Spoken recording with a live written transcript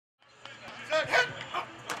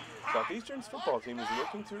Southeastern's football team is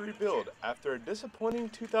looking to rebuild after a disappointing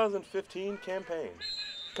 2015 campaign.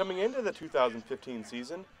 Coming into the 2015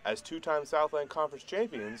 season as two-time Southland Conference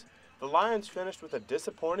champions, the Lions finished with a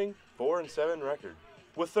disappointing 4-7 record.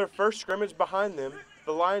 With their first scrimmage behind them,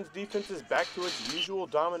 the Lions defense is back to its usual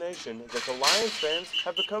domination that the Lions fans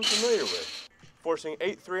have become familiar with, forcing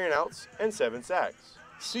 8 3-and-outs and 7 sacks.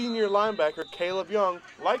 Senior linebacker Caleb Young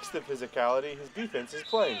likes the physicality his defense is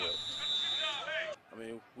playing with. I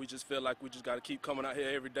mean, we just feel like we just got to keep coming out here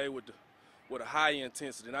every day with a high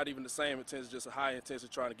intensity, not even the same intensity, just a high intensity,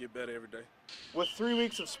 trying to get better every day. With 3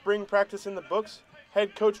 weeks of spring practice in the books,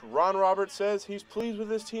 head coach Ron Roberts says he's pleased with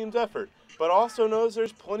his team's effort, but also knows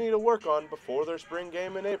there's plenty to work on before their spring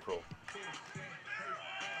game in April.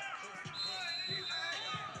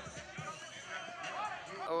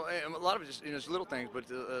 Oh, and a lot of it just, it's little things, but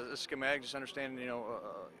the schematic, just understanding,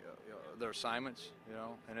 their assignments,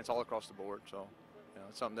 and it's all across the board. So,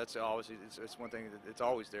 it's something that's always, it's one thing that it's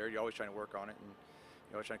always there. You're always trying to work on it, and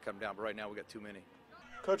you're always trying to come down. But right now we got too many.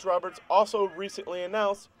 Coach Roberts also recently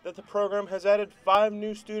announced that the program has added 5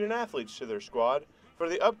 new student athletes to their squad for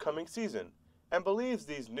the upcoming season, and believes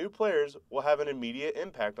these new players will have an immediate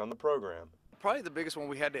impact on the program. Probably the biggest one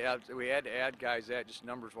we had to add guys at, just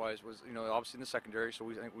numbers wise, was obviously in the secondary. So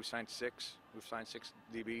I think we signed 6. We've signed 6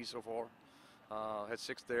 DBs so far. Had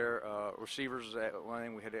 6 there. Receivers, one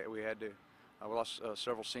thing we lost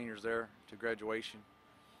several seniors there to graduation.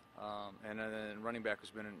 And then running back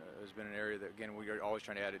has been an area that, again, we are always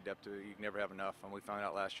trying to add depth to. You can never have enough, and we found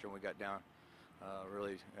out last year when we got down,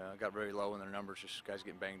 got very low in their numbers, just guys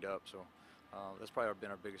getting banged up. So that's probably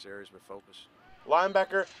been our biggest areas of focus.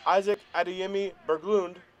 Linebacker Isaac Adeyemi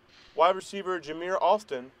Berglund, wide receiver Jameer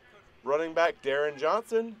Alston, running back Darren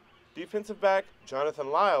Johnson, defensive back Jonathan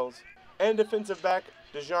Lyles, and defensive back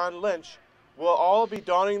Dejon Lynch will all be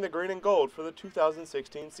donning the green and gold for the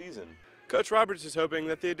 2016 season. Coach Roberts is hoping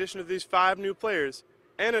that the addition of these 5 new players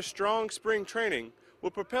and a strong spring training will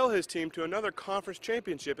propel his team to another conference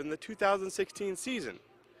championship in the 2016 season.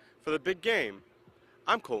 For the Big Game,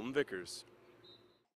 I'm Colton Vickers.